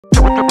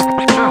Well,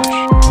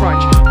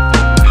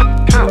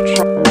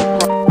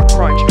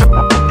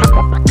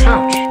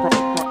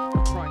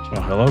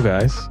 hello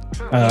guys.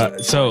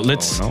 So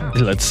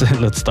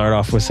let's start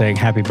off with saying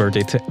happy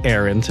birthday to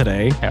Aaron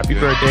today. Happy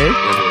birthday.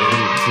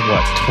 He's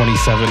what,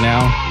 27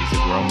 now? He's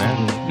a grown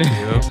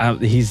man.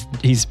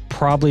 He's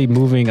probably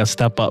moving a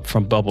step up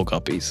from Bubble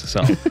Guppies.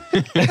 So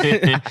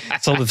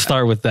so let's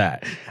start with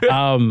that.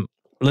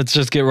 Let's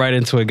just get right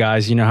into it,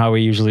 guys. You know how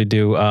we usually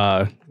do.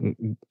 I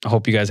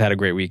hope you guys had a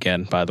great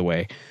weekend, by the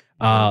way.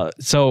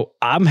 So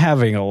I'm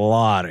having a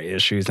lot of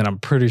issues, and I'm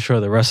pretty sure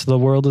the rest of the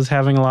world is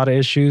having a lot of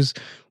issues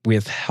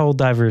with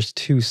Helldivers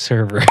 2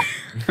 server.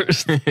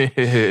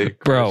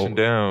 Bro,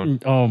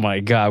 down. Oh my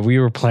God. We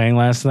were playing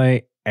last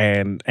night,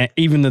 and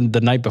even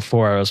the night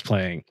before I was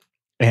playing,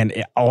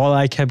 and all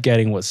I kept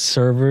getting was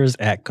servers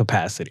at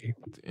capacity.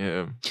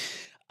 Yeah.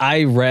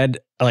 I read,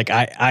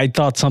 I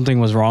thought something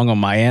was wrong on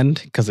my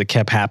end because it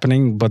kept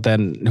happening, but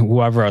then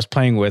whoever I was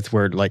playing with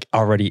were like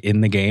already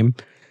in the game.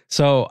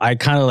 So I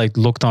kind of like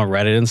looked on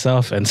Reddit and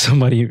stuff, and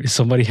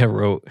somebody had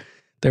wrote,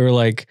 they were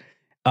like,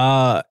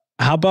 how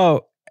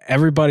about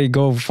everybody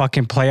go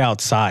fucking play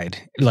outside?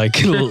 Like,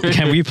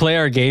 can we play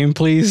our game,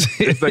 please?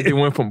 It's like they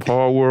went from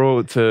Paul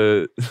World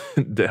to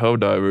the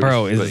Helldivers.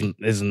 Bro,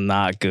 is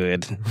not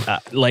good.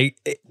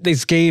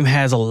 This game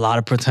has a lot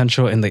of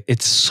potential, and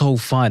it's so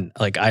fun.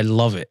 Like, I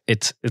love it.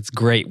 It's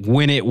great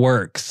when it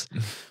works,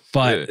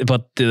 but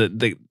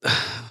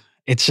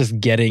it's just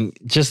getting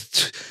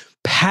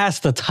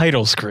past the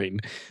title screen.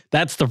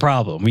 That's the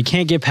problem. We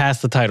can't get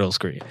past the title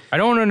screen. I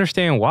don't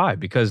understand why,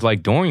 because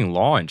like during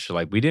launch,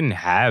 like we didn't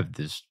have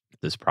this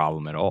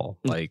problem at all.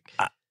 Like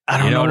I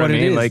don't know what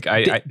it is. Like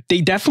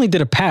they definitely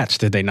did a patch,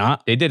 did they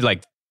not? They did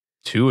like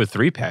 2 or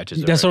 3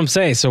 patches. That's what I'm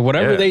saying. So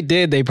whatever they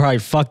did, they probably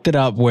fucked it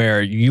up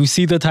where you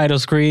see the title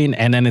screen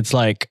and then it's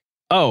like,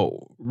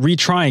 oh,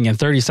 retrying in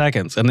 30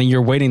 seconds. And then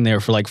you're waiting there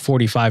for like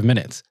 45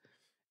 minutes.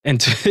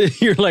 And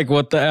you're like,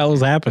 what the hell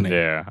is happening?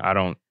 Yeah, I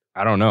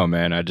don't know,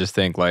 man. I just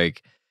think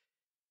like,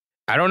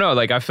 I don't know.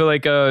 Like, I feel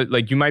like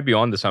you might be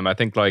on to something. I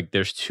think like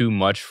there's too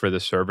much for the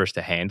servers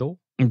to handle.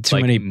 Too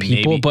many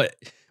people. But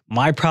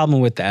my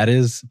problem with that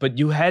is, but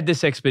you had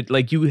this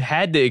you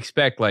had to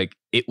expect like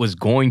it was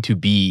going to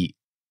be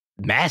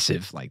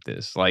massive like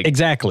this. Like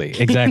exactly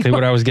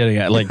what I was getting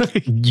at. Like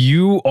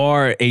you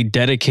are a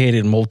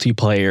dedicated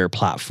multiplayer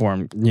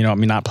platform,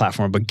 not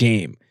platform, but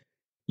game.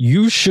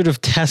 You should have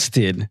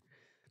tested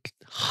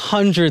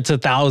hundreds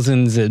of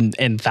thousands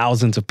and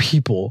thousands of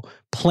people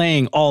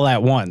playing all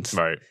at once.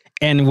 Right.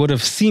 And would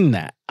have seen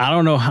that. I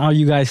don't know how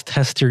you guys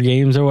test your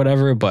games or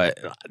whatever, but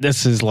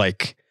this is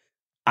like,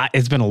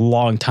 it's been a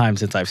long time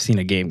since I've seen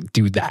a game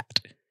do that.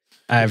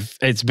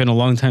 It's been a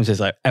long time since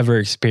I've ever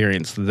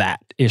experienced that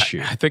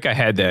issue. I think I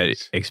had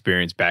that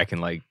experience back in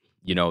like,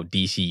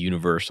 DC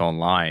Universe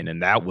Online,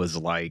 and that was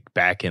like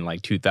back in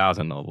like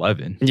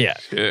 2011. Yeah.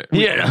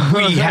 We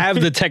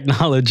have the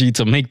technology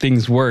to make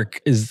things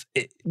work.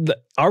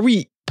 Are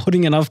we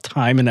putting enough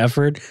time and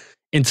effort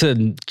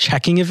into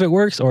checking if it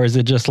works, or is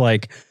it just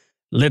like,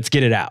 let's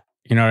get it out?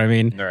 You know what I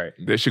mean? All right.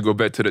 They should go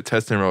back to the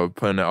testing route,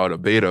 putting out a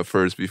beta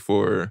first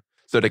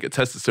so they could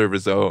test the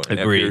servers out.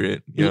 Agree.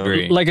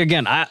 Like,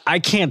 again, I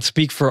can't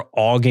speak for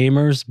all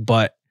gamers,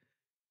 but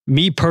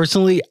me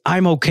personally,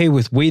 I'm okay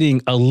with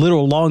waiting a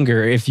little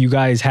longer if you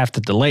guys have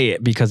to delay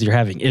it because you're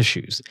having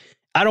issues.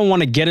 I don't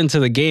want to get into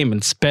the game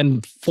and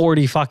spend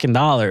 $40 fucking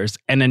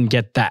and then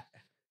get that.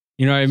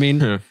 You know what I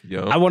mean?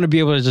 I want to be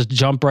able to just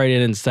jump right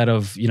in instead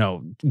of,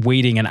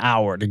 waiting an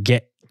hour to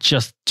get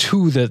just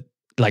to the,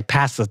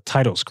 past the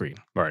title screen.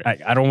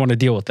 Right. I don't want to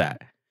deal with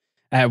that.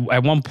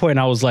 At one point,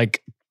 I was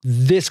like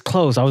this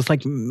close. I was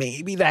like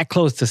maybe that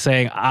close to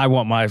saying, I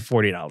want my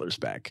 $40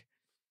 back.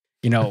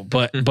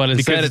 But instead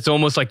because it's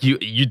almost like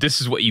you this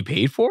is what you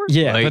paid for?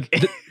 Yeah,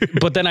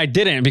 but then I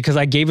didn't because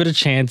I gave it a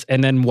chance.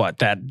 And then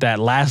that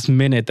last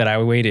minute that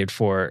I waited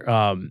for,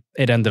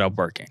 it ended up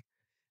working.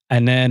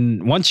 And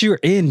then once you're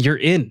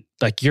in.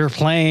 Like you're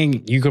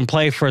playing, you can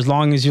play for as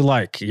long as you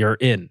like. You're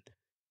in.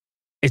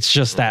 It's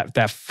just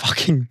that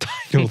fucking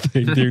title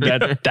thing, dude.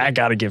 That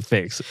got to get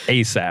fixed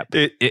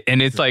ASAP.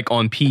 And it's like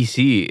on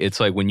PC, it's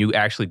like when you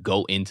actually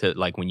go into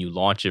like when you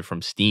launch it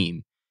from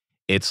Steam,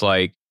 it's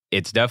like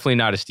it's definitely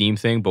not a Steam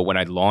thing. But when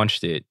I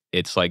launched it,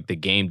 it's like the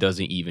game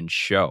doesn't even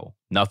show.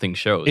 Nothing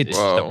shows. It's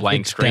just a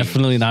blank screen.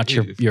 Definitely not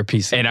your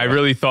PC. And I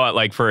really thought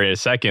like for a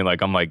second,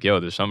 like I'm like, yo,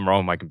 there's something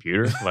wrong with my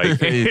computer.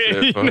 Like,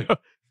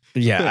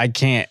 Yeah, I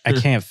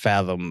can't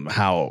fathom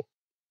how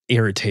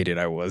irritated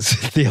I was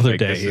the other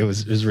day. It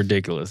was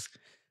ridiculous.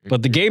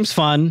 But the game's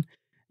fun.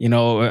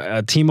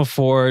 A team of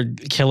 4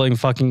 killing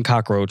fucking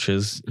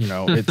cockroaches.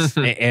 It's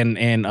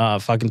and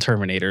fucking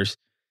Terminators.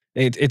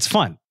 It's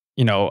fun.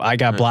 you know, I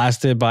got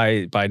blasted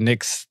by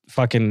Nick's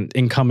fucking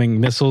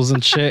incoming missiles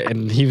and shit,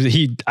 and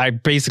I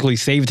basically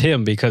saved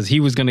him because he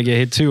was gonna get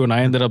hit too, and I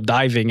ended up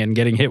diving and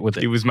getting hit with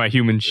it. He was my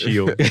human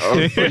shield.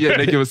 Yeah,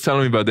 Nick was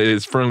telling me about that.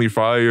 It's friendly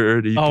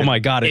fire. Oh my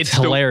god, it's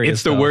hilarious.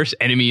 It's the worst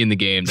enemy in the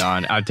game,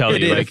 Don. I'll tell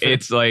you, like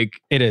it's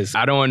like it is.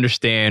 I don't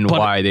understand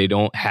why they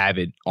don't have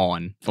it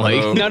on.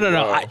 Like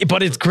no.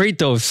 But it's great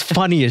though. It's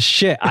funny as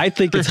shit. I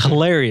think it's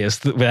hilarious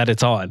that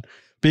it's on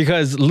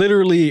because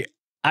literally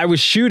I was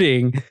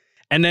shooting.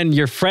 And then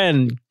your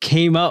friend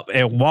came up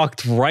and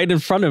walked right in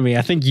front of me.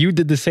 I think you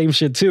did the same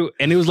shit too.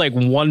 And it was like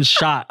one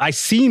shot. I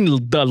seen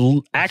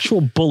the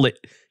actual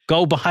bullet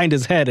go behind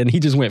his head and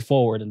he just went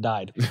forward and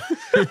died.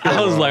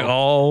 I was like,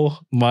 oh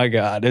my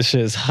God, this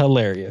shit is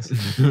hilarious.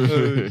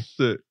 Oh,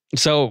 shit.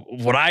 So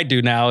what I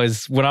do now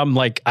is when I'm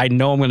like, I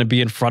know I'm going to be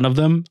in front of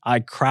them, I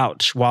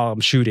crouch while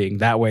I'm shooting.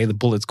 That way the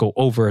bullets go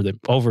over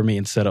me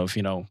instead of,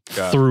 you know,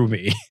 through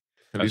me.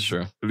 That's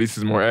true. At least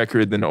it's more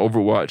accurate than the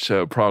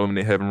Overwatch problem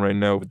they're having right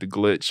now with the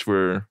glitch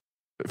where,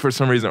 for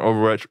some reason,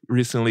 Overwatch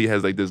recently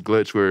has like this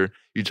glitch where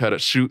you try to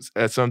shoot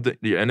at something,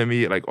 your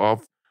enemy, like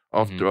off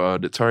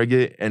the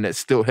target, and it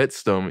still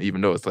hits them,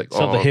 even though it's like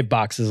so the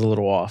hitbox is a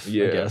little off.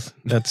 Yeah, I guess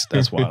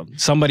that's wild.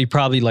 Somebody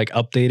probably like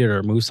updated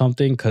or moved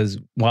something because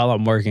while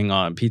I'm working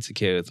on Pizza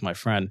Kid with my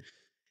friend,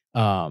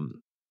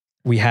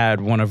 we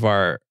had one of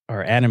our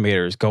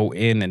animators go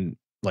in and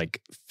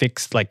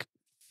fix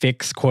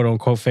quote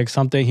unquote fix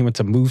something. He went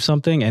to move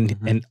something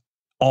and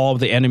all of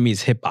the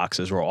enemies'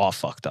 hitboxes were all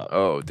fucked up.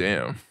 Oh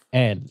damn.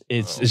 And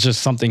it's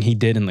just something he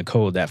did in the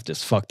code that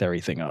just fucked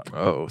everything up.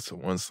 Oh, so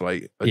one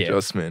slight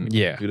adjustment.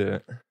 Yeah. Do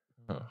that.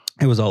 Oh.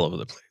 It was all over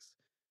the place.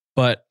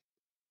 But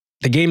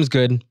the game's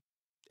good.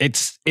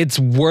 It's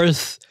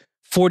worth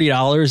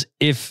 $40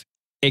 if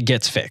it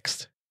gets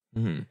fixed.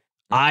 Mm-hmm.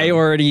 I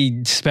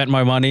already spent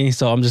my money,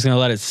 so I'm just gonna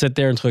let it sit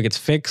there until it gets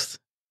fixed.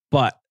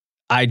 But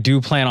I do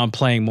plan on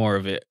playing more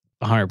of it.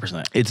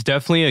 100%. It's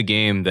definitely a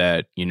game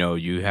that, you know,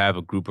 you have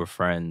a group of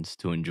friends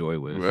to enjoy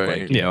with.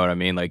 Right. Like, you know what I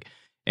mean? Like,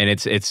 and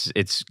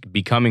it's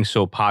becoming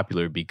so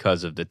popular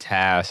because of the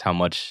tasks, how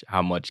much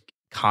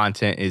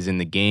content is in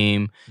the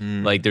game.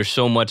 Like, there's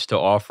so much to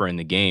offer in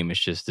the game. It's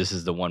just this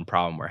is the one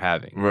problem we're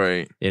having.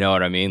 Right. You know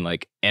what I mean?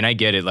 Like, and I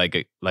get it.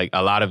 Like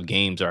a lot of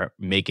games are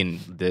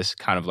making this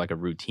kind of like a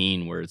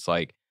routine where it's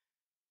like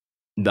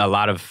a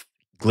lot of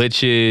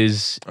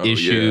glitches,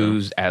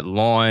 issues at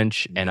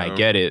launch, and I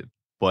get it,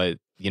 but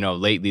you know,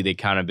 lately they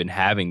kind of been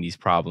having these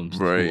problems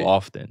too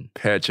often.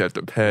 Patch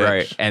after patch.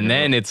 Right. And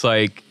then it's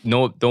like,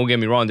 no, don't get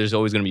me wrong, there's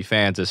always going to be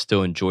fans that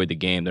still enjoy the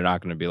game. They're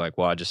not going to be like,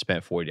 well, I just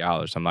spent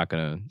 $40. I'm not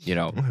going to, you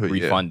know,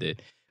 refund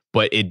it.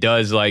 But it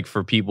does, like,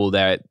 for people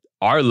that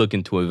are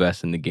looking to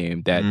invest in the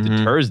game, that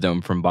deters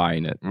them from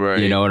buying it. Right.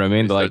 You know what I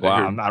mean? They're like,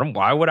 well,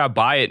 why would I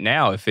buy it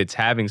now if it's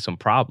having some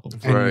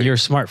problems? And you're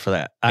smart for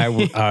that. I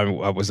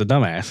was a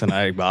dumbass and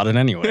I bought it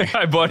anyway.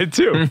 I bought it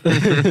too.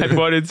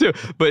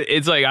 But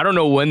it's like, I don't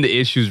know when the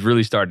issues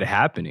really started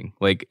happening.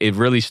 Like, it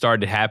really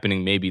started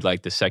happening maybe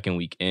like the second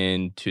week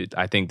into,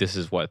 I think this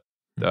is what,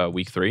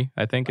 week 3,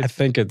 I think. I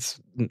think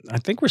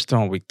we're still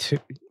on week 2.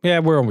 Yeah,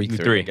 we're on week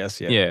 3, I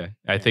guess. Yeah,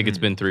 I think it's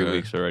been 3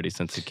 weeks already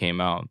since it came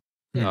out.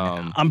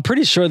 I'm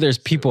pretty sure there's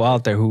people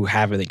out there who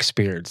haven't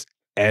experienced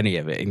any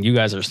of it, and you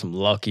guys are some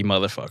lucky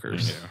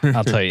motherfuckers. Yeah.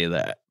 I'll tell you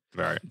that.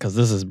 Right. Because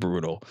this is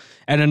brutal.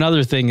 And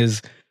another thing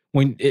is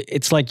when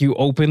it's like you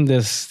open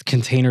this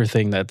container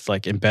thing that's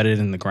like embedded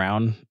in the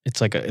ground. It's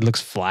like it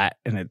looks flat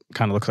and it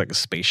kind of looks like a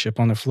spaceship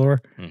on the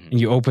floor. And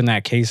you open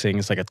that casing,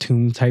 it's like a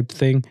tomb type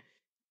thing.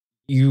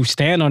 You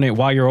stand on it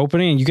while you're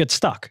opening and you get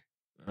stuck.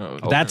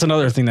 That's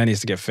another thing that needs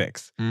to get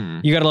fixed.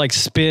 You got to like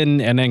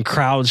spin and then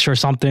crouch or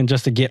something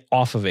just to get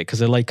off of it because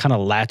it like kind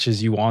of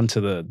latches you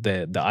onto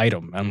the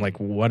item. And I'm like,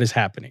 what is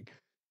happening?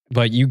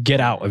 But you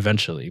get out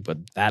eventually, but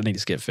that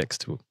needs to get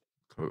fixed too.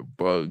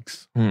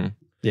 Bugs.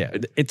 Yeah,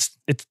 it's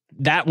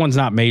that one's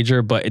not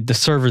major, but the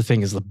server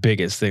thing is the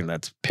biggest thing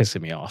that's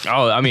pissing me off.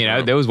 Oh, I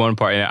mean, there was one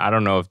part, and I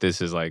don't know if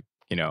this is like,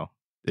 you know,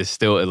 it's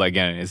still, like,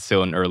 again, it's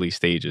still in early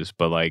stages,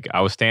 but like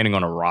I was standing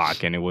on a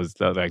rock and it was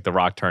like the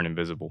rock turned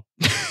invisible.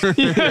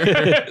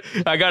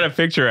 I got a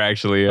picture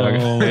actually. You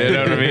know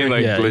what I mean?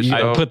 Like,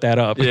 I put that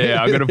up.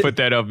 Yeah, I'm gonna put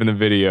that up in the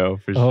video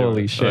for sure.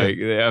 Holy shit!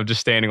 Like, I'm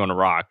just standing on a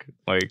rock.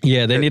 Like,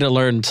 yeah, they need to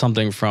learn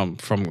something from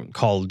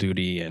Call of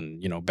Duty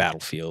and, you know,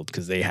 Battlefield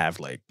because they have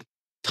like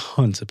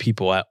tons of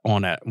people at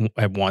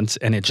once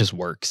and it just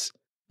works.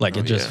 Like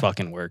it just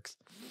fucking works.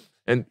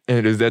 And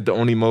is that the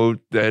only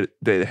mode that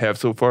they have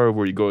so far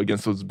where you go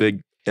against those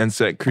big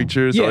insect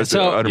creatures? Yeah,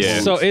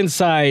 so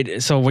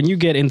inside, so when you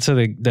get into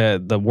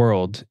the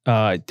world,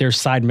 there's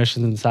side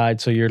missions inside.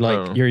 So you're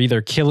like you're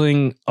either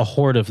killing a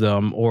horde of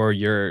them or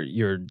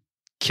you're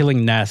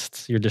killing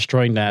nests, you're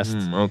destroying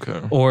nests.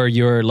 Or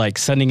you're like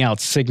sending out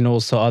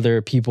signals to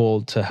other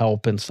people to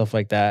help and stuff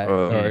like that.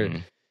 Or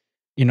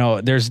you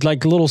know, there's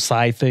like little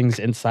side things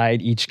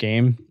inside each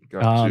game.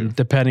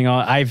 Depending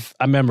on I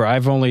remember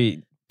I've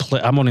only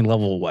I'm only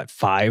level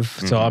 5,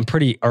 so I'm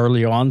pretty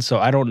early on. So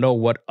I don't know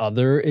what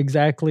other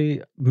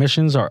exactly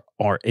missions are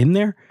in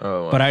there,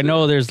 but I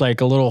know there's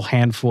like a little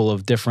handful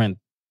of different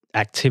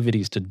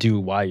activities to do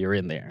while you're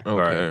in there.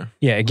 Okay.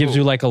 Yeah, it gives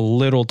you like a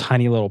little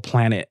tiny little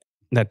planet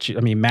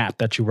map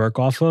that you work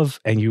off of,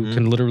 and you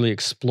can literally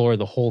explore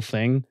the whole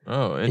thing.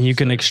 Oh, and you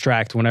can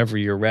extract whenever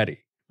you're ready.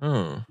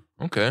 Oh,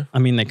 okay. I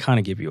mean, they kind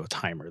of give you a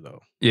timer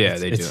though. Yeah,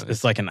 It's- they it's, do.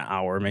 It's like an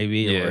hour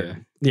maybe.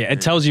 Yeah.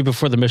 It tells you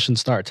before the mission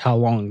starts how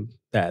long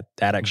that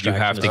extraction You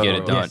have to is. get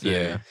it done. Yeah.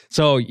 Yeah.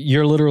 So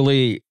you're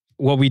literally,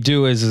 what we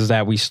do is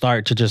that we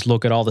start to just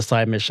look at all the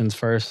side missions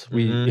first.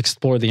 We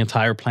explore the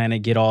entire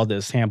planet, get all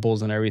the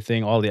samples and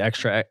everything, all the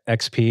extra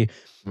XP,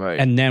 Right.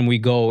 and then we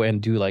go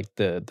and do like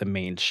the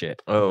main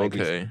shit. oh, Like,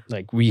 okay.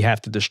 Like we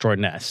have to destroy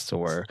nests,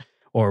 or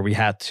we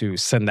had to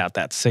send out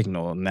that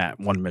signal in that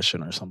one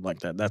mission or something like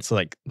that. That's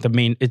like the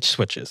main. It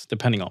switches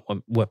depending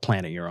on what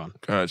planet you're on.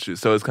 Got you.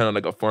 So it's kind of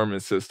like a farming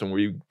system where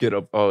you get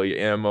up all your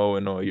ammo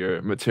and all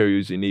your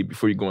materials you need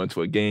before you go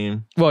into a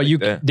game. Well, like you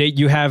that.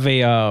 you have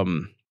a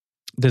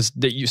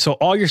so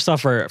all your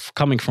stuff are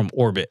coming from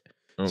orbit.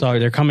 So Okay.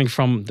 they're coming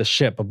from the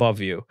ship above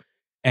you,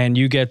 and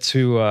you get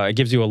to it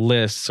gives you a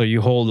list. So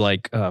you hold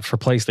like for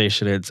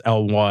PlayStation it's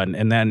L1,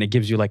 and then it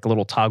gives you like a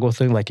little toggle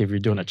thing, like if you're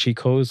doing a cheat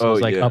code. So Oh,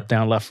 it's like yeah. up,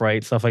 down, left,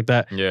 right, stuff like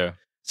that. Yeah.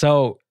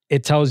 So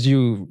it tells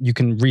you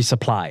can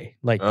resupply,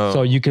 like so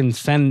Oh. you can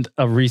send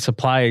a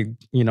resupply,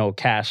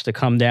 cache to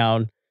come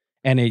down,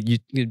 and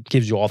it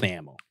gives you all the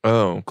ammo.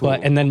 Oh, cool.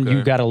 But and then you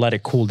Okay. got to let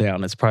it cool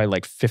down. It's probably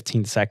like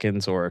 15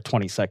 seconds or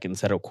 20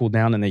 seconds that it'll cool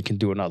down, and then you can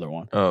do another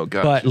one. Oh,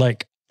 got But you.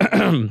 like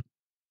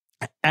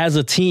as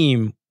a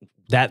team,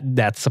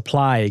 that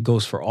supply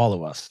goes for all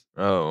of us.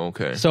 Oh,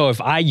 okay. So if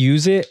I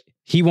use it,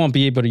 he won't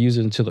be able to use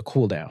it until the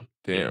cooldown.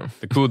 Damn.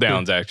 The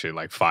cooldown's actually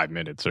like 5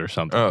 minutes or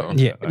something. Oh. like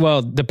Yeah. that.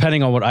 Well,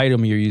 depending on what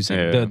item you're using,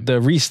 Yeah.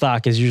 the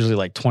restock is usually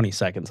like 20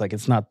 seconds. Like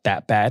it's not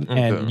that bad,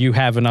 Okay. and you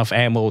have enough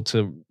ammo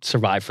to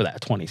survive for that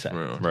 20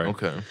 seconds. Right. Right.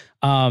 Okay.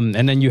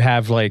 And then you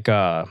have like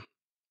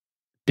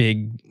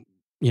big,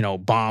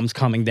 bombs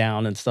coming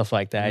down and stuff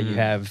like that. You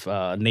Mhm.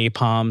 have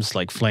napalms,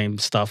 like flame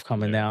stuff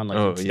coming Yeah. down. Like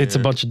Oh, it's a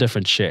yeah. bunch of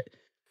different shit.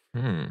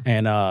 Hmm.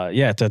 And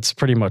that's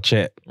pretty much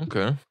it.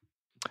 Okay.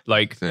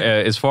 Like Yeah.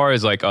 as far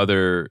as like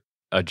other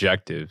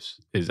objectives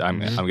I'm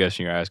Mhm.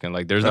 guessing you're asking,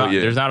 like there's Oh, not yeah.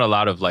 there's not a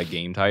lot of like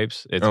game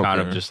types. It's kind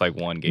of Okay. just like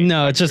one game.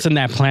 No, type it's just here. in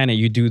that planet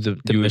you do the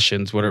You-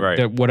 missions, whatever,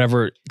 right.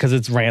 whatever, because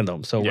it's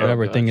random. So Yeah,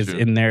 whatever thing is gotcha.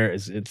 in there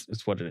is it's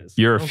what it is.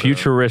 You're a Okay.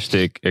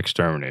 futuristic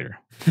exterminator.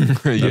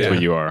 That's yeah.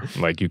 what you are.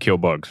 Like you kill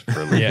bugs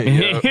for a living.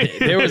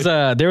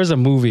 Yeah. there was a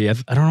movie. I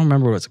don't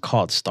remember what it's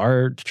called.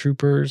 Star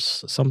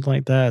Troopers, something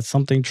like that.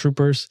 Something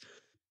Troopers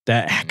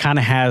that kind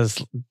of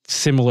has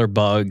similar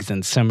bugs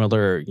and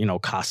similar,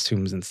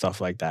 costumes and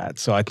stuff like that.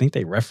 So I think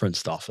they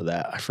referenced off of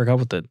that. I forgot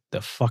what the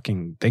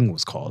fucking thing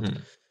was called. Hmm.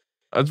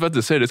 I was about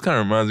to say, this kind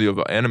of reminds me of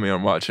an anime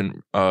I'm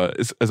watching.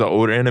 It's an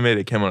older anime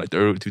that came out like the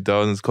early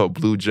 2000s called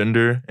Blue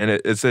Gender. And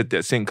it's at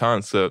that same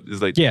concept.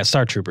 It's like, Yeah,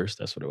 Star Troopers.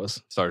 That's what it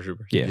was. Star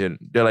Trooper. Yeah. yeah,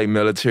 they're like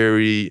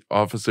military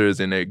officers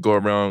and they go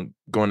around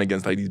going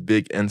against like these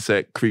big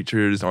insect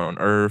creatures on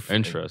Earth.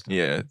 Interesting.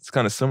 Yeah, it's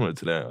kind of similar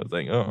to that. I was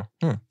like, oh,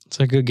 It's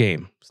a good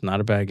game. It's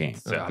not a bad game.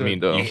 So, That's I good, mean,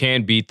 though. you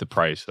can't beat the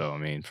price though. I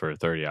mean, for a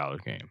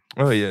 $30 game.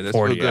 oh yeah, that's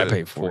 40. real I good.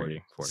 paid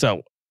 40. 40.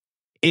 So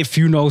if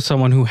you know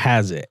someone who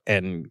has it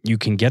and you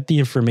can get the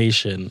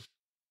information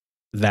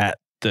that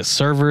the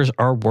servers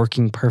are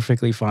working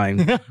perfectly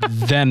fine,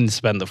 then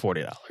spend the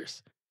 $40.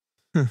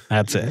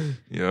 That's it.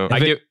 Yeah.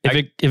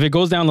 If it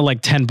goes down to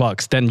like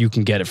 $10, then you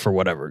can get it for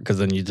whatever, because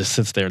then you just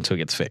sits there until it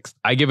gets fixed.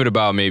 I give it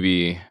about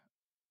maybe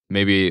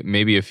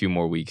a few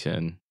more weeks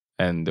in,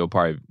 and they'll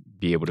probably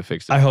be able to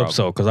fix it. I hope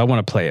so, because I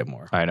want to play it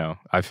more. I know.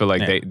 I feel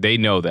like Yeah. they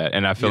know that,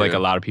 and I feel like Yeah. a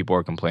lot of people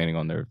are complaining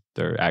on their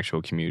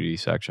actual community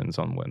sections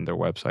on their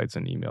websites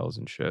and emails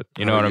and shit.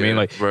 You know Oh, what I mean? yeah,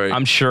 Like right.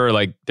 I'm sure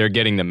like they're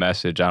getting the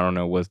message. I don't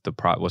know what's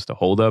the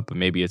holdup, but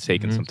maybe it's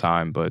taking Mhm. some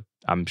time. But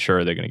I'm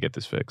sure they're gonna get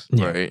this fixed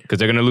Yeah. Right. because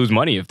they're gonna lose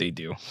money if they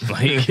do.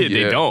 Like they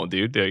Yeah. don't,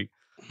 dude.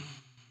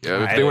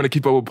 Yeah, if they want to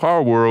keep up with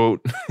Power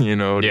World,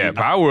 Yeah, they-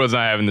 Power World's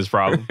not having this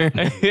problem.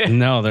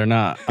 No, they're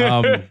not.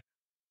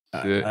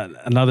 Yeah.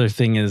 Another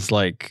thing is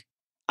like,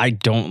 I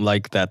don't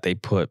like that they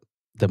put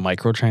the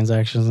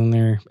microtransactions in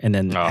there and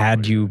then Oh,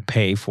 had yeah. you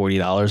pay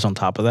 $40 on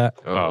top of that.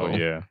 Oh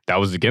yeah, that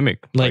was the gimmick.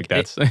 Like,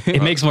 that's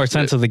It makes more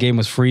sense if the game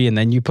was free and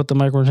then you put the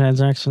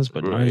microtransactions,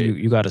 but no, Right.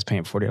 you got us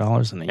paying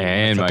 $40 and then you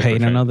And have to pay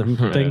another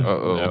microtran- thing.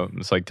 Uh-oh. No,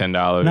 it's like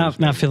 $10.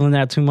 Not feeling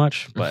that too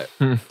much, but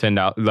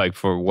 $10 like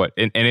for what?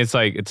 And it's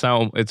like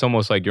it's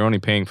almost like you're only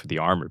paying for the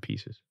armor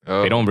pieces.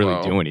 Oh, They don't really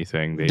wow. do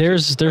anything. They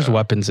there's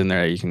weapons in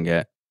there that you can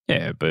get.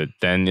 yeah, but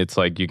then it's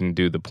like you can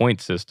do the point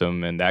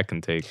system, and that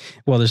can take.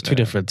 Well, there's two Yeah.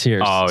 different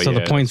tiers. Oh, so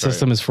the yeah, point that's right.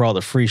 system is for all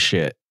the free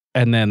shit.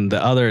 And then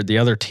the other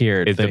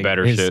tier Is the thing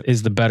better is, shit.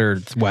 is the better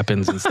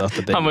weapons and stuff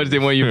that they How much they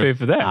want you to pay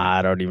for that?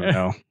 I don't even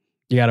know.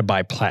 You got to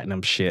buy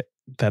platinum shit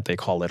that they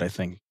call it, I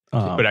think.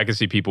 But I can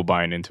see people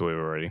buying into it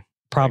already.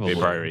 Probably. They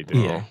probably already did.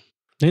 Yeah.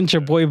 Didn't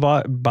your boy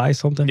buy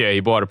something? Yeah, he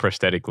bought a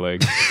prosthetic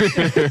leg.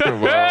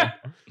 Wow.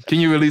 Can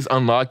you at least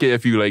unlock it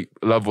if you like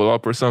level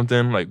up or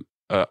something like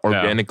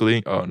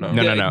organically? Oh no.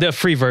 No. The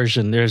free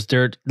version.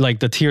 Like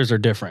the tiers are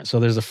different. So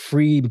there's a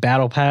free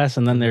battle pass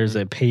and then there's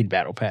a paid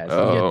battle pass.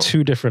 You get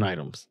 2 different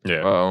items.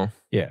 Yeah. Oh.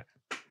 Yeah.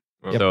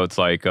 So it's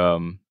like,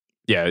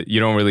 yeah, you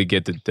don't really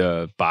get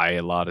to buy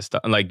a lot of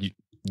stuff. Like,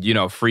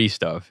 free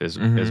stuff is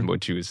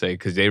what you would say,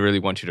 because they really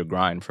want you to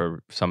grind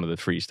for some of the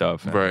free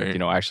stuff. And,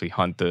 Right. Actually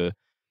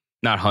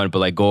not hunt, but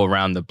like go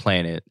around the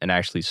planet and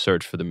actually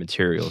search for the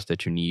materials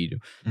that you need.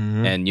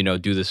 And,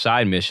 do the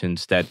side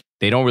missions that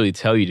they don't really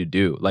tell you to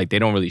do. Like, they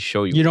don't really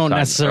show you. You don't side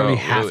necessarily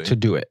missions. Oh, have really? to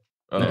do it.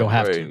 You don't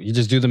have to. You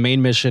just do the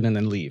main mission and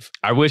then leave.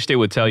 I wish they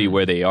would tell you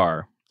where they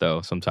are,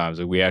 though.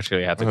 Sometimes we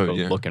actually have to go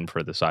yeah. looking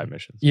for the side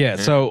missions. Yeah.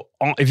 So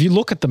if you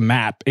look at the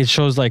map, it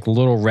shows like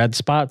little red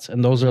spots,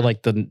 and those are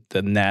like the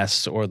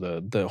nests or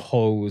the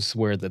holes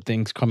where the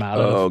things come out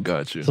of. Oh,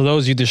 got you. So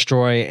those you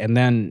destroy, and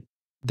then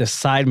the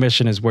side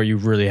mission is where you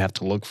really have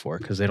to look for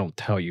because they don't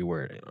tell you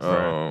where it is.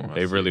 Oh,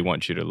 They really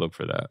want you to look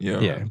for that. yeah.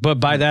 Yeah.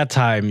 But by that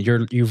time,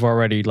 you've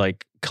already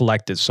like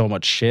collected so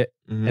much shit,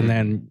 and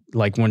then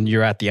like when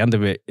you're at the end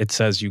of it, it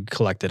says you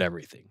collected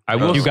everything.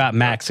 You got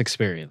max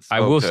experience. I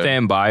will Okay.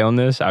 stand by on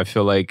this. I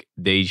feel like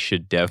they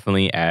should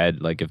definitely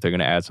add, like, if they're going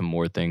to add some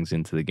more things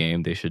into the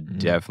game, they should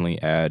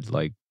definitely add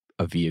like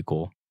a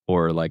vehicle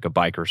or like a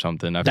bike or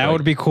something. That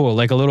would be cool,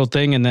 like a little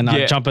thing, and then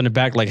I jump in the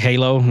back like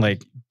Halo,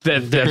 like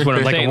that's what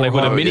I'm like a saying. Like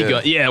with a Warthog,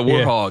 minigun. Yeah,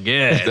 Warthog.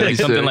 Yeah. Like That's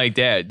something sick. like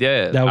that.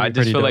 Yeah. That would be I just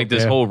pretty feel like dope,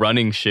 this yeah. whole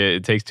running shit,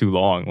 it takes too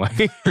long.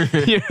 Like,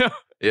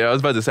 Yeah, I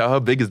was about to say, how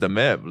big is the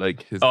map?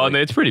 Like, Oh, no,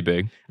 it's pretty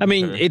big. I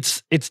mean, Okay.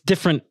 it's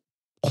different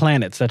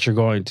planets that you're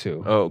going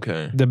to. Oh,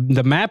 okay. The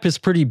map is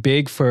pretty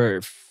big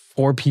for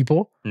 4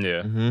 people.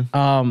 Yeah.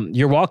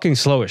 You're walking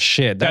slow as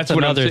shit. That's what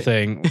I'm another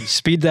thing.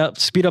 Speed up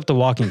the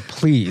walking,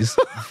 please.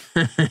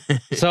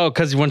 So,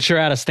 because once you're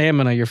out of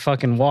stamina, you're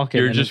fucking walking.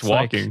 You're and just it's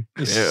like- walking.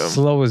 it's Yeah.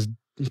 slow as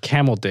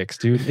camel dicks,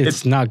 dude.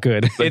 It's not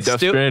good. Like It's Death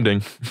still-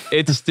 Stranding.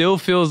 It still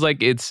feels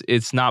like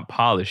it's not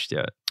polished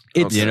yet.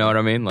 It's You know what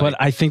I mean? Like, but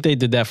I think they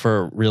did that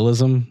for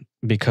realism,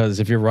 because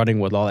if you're running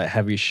with all that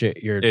heavy shit,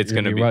 It's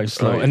you're gonna be- running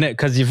slow. oh, yeah. And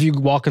because if you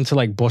walk into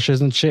like bushes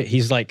and shit,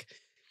 he's like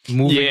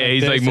moving. Yeah,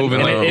 he's, this like, and- moving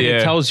and like- it, and yeah.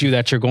 it tells you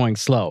that you're going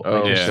slow. Oh,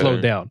 Like you're yeah.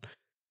 slowed down.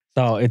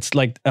 So it's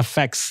like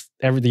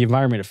the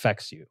environment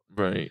affects you.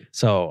 Right.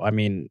 So I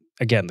mean,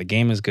 again, the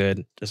game is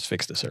good. Just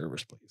fix the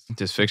servers, please.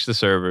 just fix the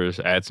servers,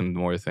 add some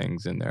more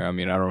things in there. I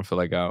mean, I don't feel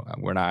like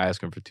we're not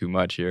asking for too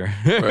much here.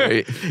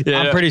 Right. Yeah.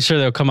 I'm pretty sure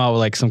they'll come out with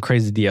like some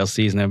crazy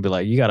DLCs and they'll be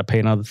like, you got to pay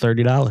another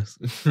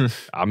 $30.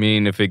 I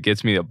mean, if it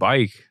gets me a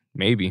bike,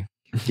 maybe.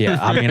 Yeah,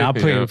 I mean, I'll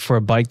pay Yeah. for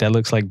a bike that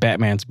looks like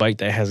Batman's bike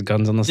that has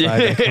guns on the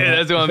side. Yeah,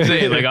 that's what I'm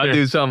saying. Like, I'll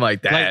do something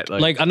like that.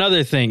 Like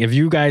another thing, if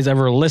you guys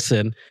ever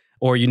listen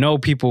or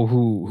people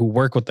who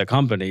work with the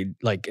company,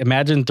 like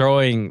imagine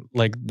throwing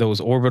like those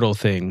orbital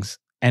things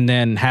and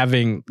then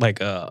having like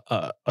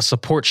a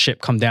support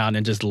ship come down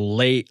and just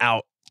lay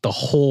out the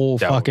whole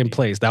That would fucking be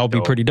place. That would be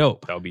dope. pretty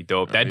dope. That would be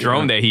dope. Oh, That yeah.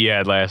 drone that he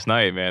had last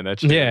night, man.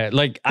 That shit. Yeah,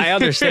 like I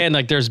understand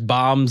like there's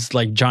bombs,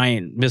 like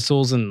giant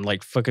missiles and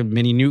like fucking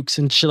mini nukes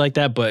and shit like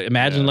that. But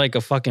imagine Yeah. like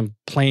a fucking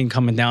plane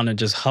coming down and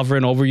just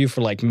hovering over you for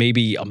like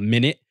maybe a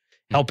minute,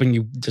 helping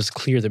you just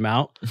clear them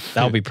out.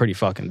 That would be pretty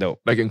fucking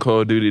dope. Like in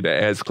Call of Duty, the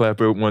ass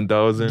clapper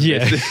 1000.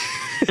 Yeah.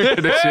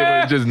 That shit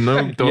would just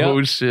nuke the Yep.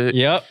 whole shit.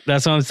 Yep,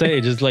 that's what I'm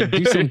saying. Just like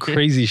do some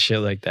crazy shit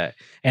like that.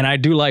 And I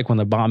do like when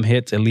the bomb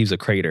hits, it leaves a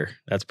crater.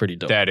 That's pretty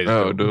dope. That is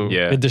Oh, dope. dude.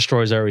 Yeah. It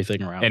destroys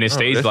everything around. And it Oh,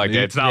 stays that's like neat.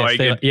 that. It's not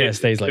Yeah, like it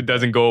stays like it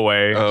doesn't go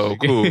away. Oh,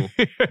 cool.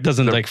 It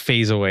doesn't like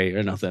phase away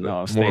or nothing.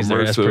 No, it stays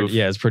there. That's immersive.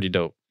 it's pretty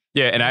dope.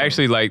 Yeah, and I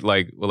actually like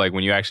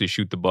when you actually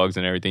shoot the bugs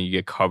and everything, you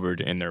get covered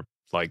in their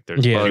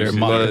there's Yeah, bugs. their Bugs,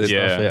 mud and blood. stuff,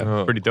 Yeah. yeah.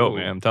 Oh, Pretty dope, cool.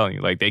 man. I'm telling you,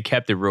 like they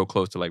kept it real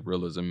close to like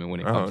realism, and when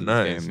it comes Oh, to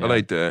nice. this game, I yeah.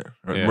 like that.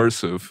 Yeah.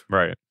 Immersive.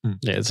 Right.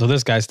 Yeah, so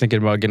this guy's thinking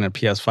about getting a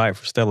PS5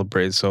 for Stellar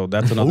Blade. So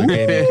that's another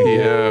game. You can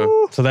get. Yeah.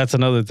 So that's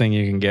another thing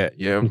you can get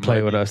Yeah. and play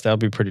might with be- us. That'll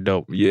be pretty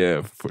dope.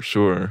 Yeah, for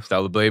sure.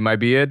 Stellar Blade might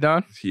be it,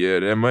 Don. Yeah,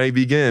 that might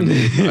begin.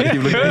 I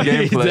keep looking at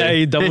gameplay. Yeah,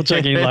 he double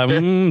checking. He's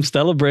like,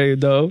 Stellar Blade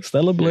though.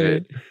 Stellar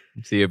Blade.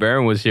 See, if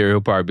Aaron was here,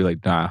 he'll probably be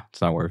like, "Nah, it's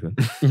not worth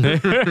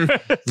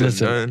it."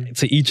 Listen, done.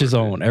 to each his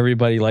own.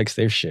 Everybody likes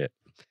their shit.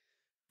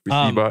 We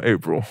see by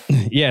April.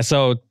 Yeah,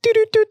 so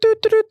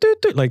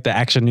like the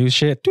action news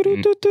shit.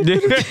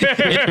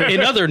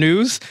 In other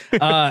news,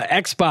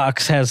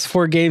 Xbox has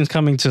 4 games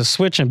coming to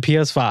Switch and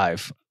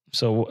PS5.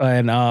 So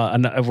and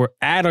we're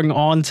adding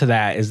on to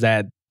that is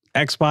that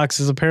Xbox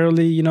is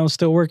apparently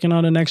still working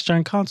on a next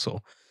gen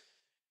console.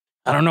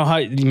 I don't know how.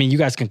 I mean, you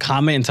guys can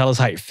comment and tell us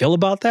how you feel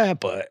about that,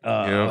 but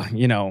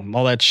Yeah.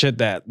 all that shit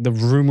that the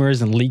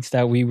rumors and leaks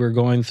that we were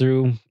going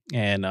through,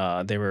 and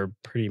they were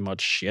pretty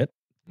much shit.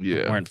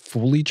 Yeah. Weren't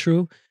fully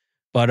true.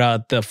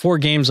 But the 4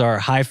 games are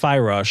Hi-Fi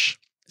Rush,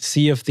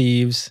 Sea of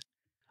Thieves,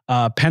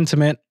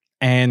 Pentiment,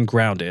 and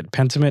Grounded.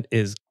 Pentiment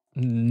is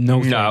no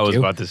thank No, I was you.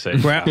 about to say.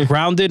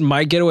 Grounded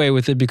might get away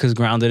with it because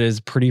Grounded is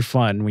pretty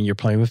fun when you're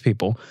playing with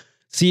people.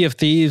 Sea of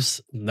Thieves,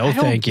 no I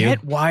don't thank you.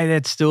 get why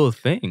that's still a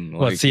thing.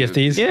 What, Sea of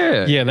Thieves?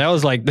 Yeah. Yeah, that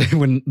was like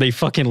when they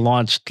fucking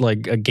launched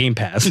like a Game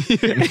Pass.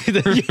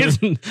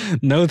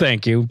 No,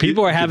 thank you.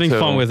 People are having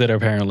fun with it.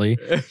 Apparently,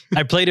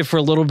 I played it for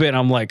a little bit. And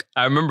I'm like,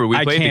 I remember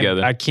we played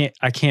together. I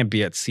can't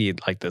be at sea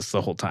like this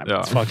the whole time.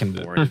 No. It's fucking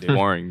boring, dude.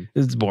 Boring.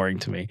 It's boring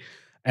to me.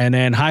 And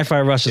then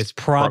Hi-Fi Rush is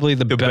probably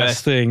the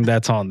best thing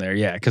that's on there.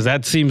 Yeah, because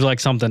that seems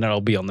like something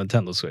that'll be on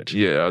Nintendo Switch.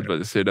 Yeah, I was about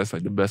to say that's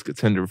like the best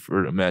contender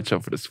for the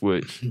matchup for the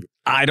Switch.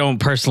 I don't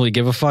personally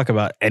give a fuck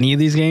about any of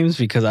these games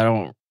because I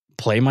don't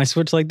play my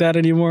Switch like that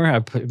anymore.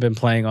 I've been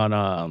playing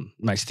on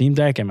my Steam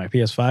Deck and my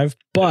PS5.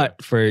 But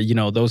for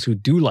those who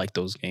do like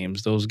those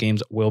games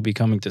will be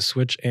coming to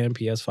Switch and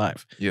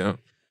PS5. Yeah.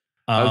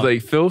 I was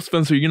like, Phil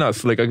Spencer, you're not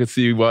slick. I could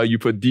see why you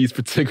put these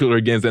particular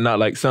games and not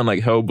like something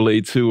like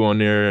Hellblade 2 on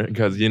there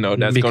because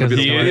that's going to be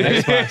the one on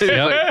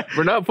Xbox. Like,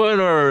 we're not putting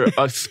our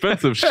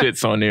expensive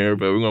shits on there,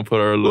 but we're going to put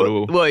our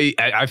little. Well,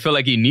 I feel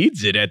like he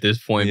needs it at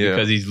this point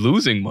because he's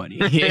losing money.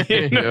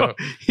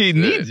 He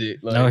needs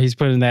it. Like, no, he's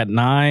putting that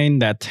 9,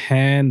 that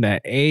 10,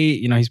 that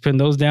 8. He's putting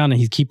those down and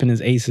he's keeping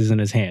his aces in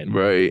his hand.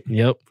 Right.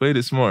 Yep. Played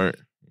it smart.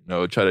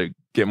 Try to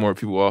get more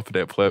people off of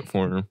that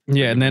platform.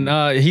 Yeah, and then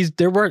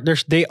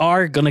they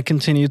are gonna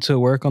continue to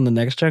work on the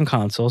next gen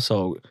console.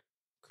 So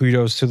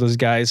kudos to those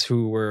guys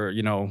who were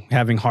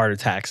having heart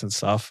attacks and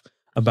stuff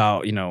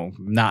about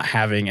not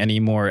having any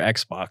more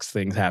Xbox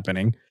things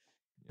happening.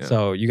 Yeah.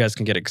 So you guys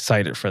can get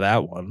excited for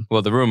that one.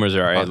 Well, the rumors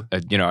are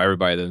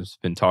everybody that's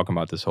been talking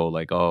about this whole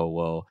like, oh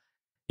well,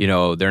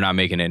 they're not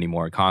making any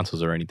more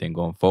consoles or anything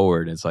going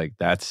forward. It's like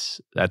that's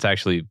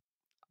actually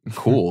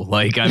cool.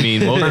 Like, I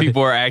mean, most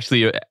people are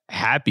actually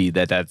happy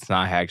that that's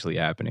not actually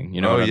happening.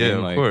 You know what I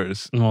mean? Of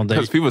course.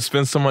 Because people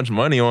spend so much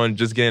money on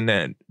just getting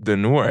the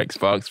newer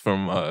Xbox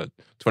from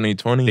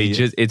 2020.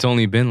 It's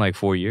only been like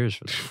 4 years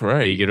for them.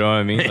 Right. You know what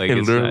I mean? Like,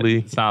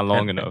 it's not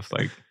long enough.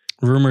 Like,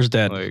 rumors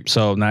that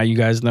so now you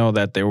guys know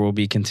that there will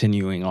be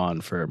continuing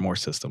on for more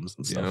systems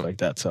and stuff like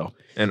that. So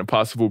and a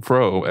possible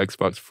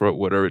Xbox Pro,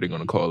 whatever they're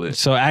gonna call it.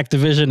 So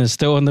Activision is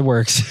still in the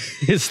works.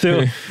 It's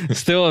still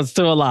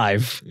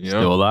alive. Yep.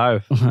 Still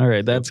alive. All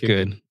right, that's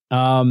good.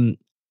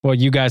 Well,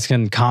 you guys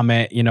can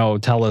comment.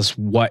 Tell us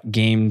what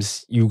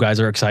games you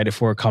guys are excited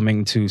for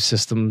coming to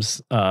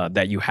systems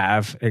that you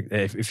have.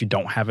 If you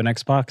don't have an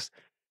Xbox,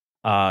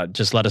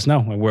 just let us know.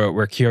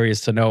 We're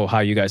curious to know how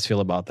you guys feel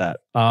about that.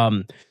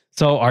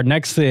 So our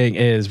next thing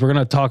is we're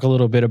going to talk a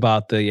little bit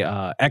about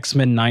the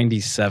X-Men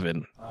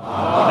 97.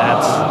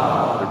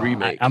 That's the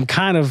remake. I'm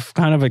kind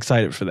of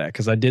excited for that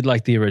because I did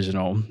like the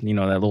original, that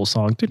little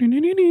song. Oh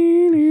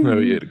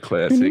yeah, the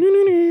classic.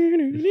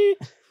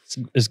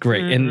 It's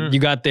great. And you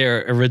got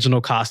their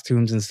original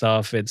costumes and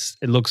stuff. It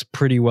looks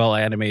pretty well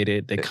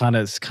animated. They kind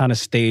of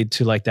stayed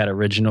to like that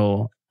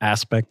original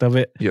aspect of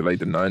it. Yeah, like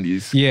the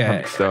 90s.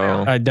 Yeah.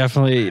 Style. I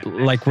definitely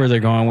like where they're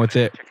going with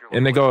it.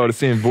 And they got all the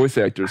same voice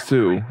actors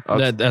too.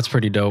 That's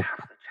pretty dope.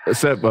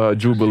 Except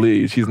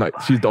Jubilee. She's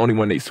the only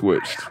one they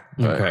switched.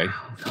 Okay.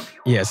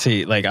 Yeah,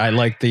 see, like I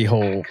like the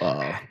whole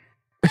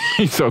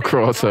he's so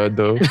cross-eyed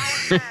though.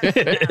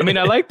 I mean,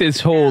 I like this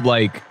whole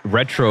like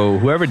retro.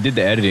 Whoever did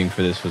the editing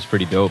for this was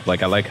pretty dope.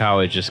 Like I like how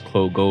it just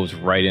goes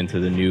right into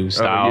the new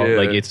style.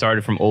 Like it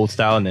started from old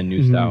style and then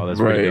new style. That's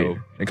pretty dope.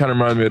 It kind of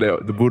reminds me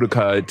of the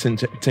Budokai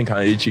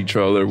Tenkaichi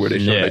trailer where they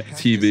show like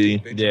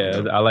TV.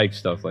 Yeah, I like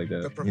stuff like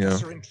that.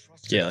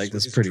 Yeah, like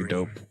this is pretty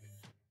dope.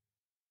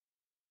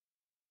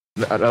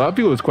 A lot of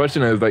people's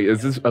question is like,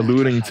 is this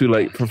alluding to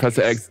like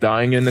Professor X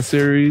dying in the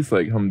series?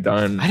 Like him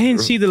dying? I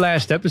didn't see the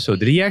last episode.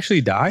 Did he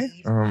actually die?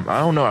 I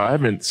don't know. I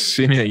haven't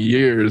seen it in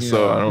years,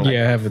 so I don't.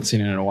 Yeah, I haven't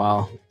seen it in a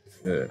while.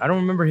 Yeah. I don't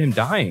remember him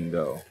dying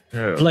though.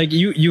 Yeah. Like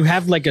you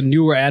have like a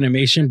newer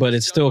animation, but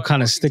it's still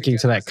kind of sticking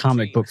to that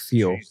comic book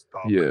feel.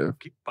 Yeah.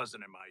 Keep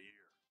buzzing in my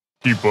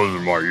ear. Keep buzzing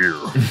in my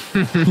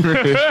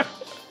ear.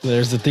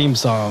 There's the theme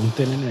song.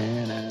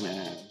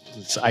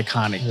 It's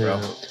iconic, bro.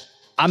 Yeah.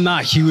 I'm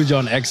not huge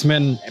on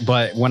X-Men,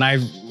 but when I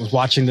was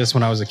watching this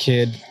when I was a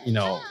kid,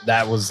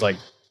 that was like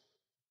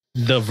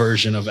the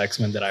version of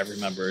X-Men that I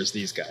remember is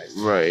these guys.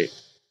 Right.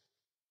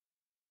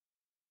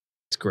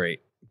 It's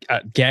great.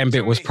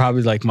 Gambit was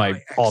probably like my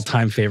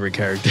all-time favorite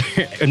character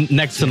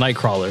next to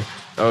Nightcrawler.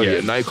 Oh yeah,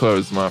 Nightcrawler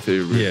is my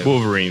favorite. Yeah.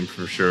 Wolverine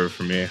for sure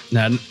for me.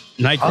 Now,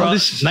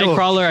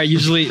 Nightcrawler, I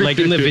usually like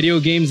in the video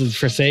games and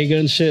for Sega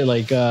and shit.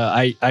 Like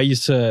I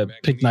used to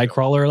pick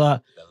Nightcrawler a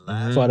lot.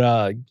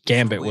 But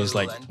Gambit was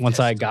like once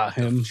I got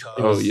him.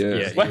 He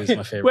was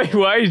my favorite. Wait,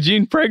 why is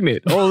Jean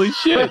pregnant? Holy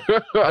shit!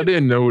 I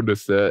didn't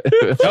notice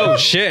that. Oh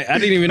shit! I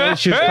didn't even know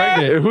she was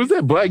pregnant. Who's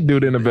that black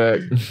dude in the back?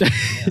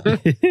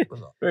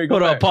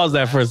 Hold on, pause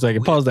that for a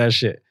second. Pause that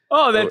shit.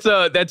 Oh, that's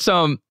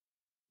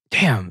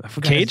damn, I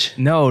forgot. Cage?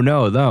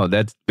 No,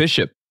 that's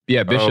Bishop.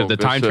 Yeah, Bishop, the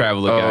time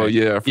traveler guy. Oh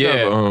yeah, I forgot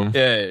about him.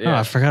 Yeah. Oh,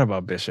 I forgot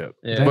about Bishop.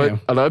 Yeah. But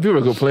a lot of people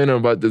are complaining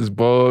about this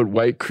bald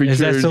white creature. Is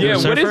that Silver Yeah,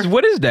 Surfer?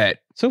 what is that?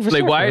 Silver Like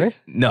Surfer, why? right?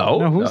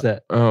 No, who's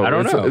that? Oh, I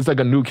don't know. It's like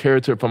a new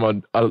character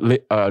from a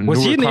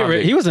Was he in newer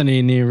comic. He wasn't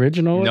in the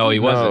original. No, he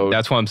wasn't. No.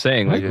 That's what I'm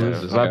saying. Like, Yeah.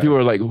 who's this A lot of guy? people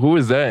are like, "Who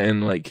is that?"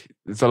 And like,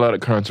 It's a lot of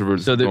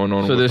controversy So, going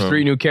on. so with there's him.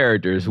 3 new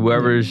characters.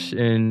 Whoever's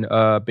in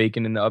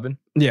bacon in the oven.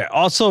 Yeah.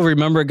 Also,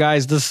 remember,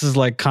 guys, this is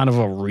like kind of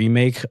a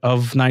remake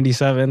of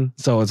 '97,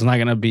 so it's not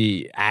gonna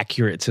be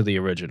accurate to the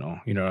original.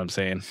 You know what I'm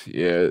saying?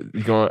 Yeah,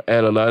 you're gonna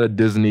add a lot of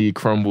Disney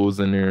crumbles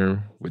in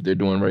there. What they're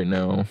doing right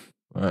now,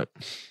 but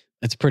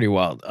It's pretty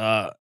wild.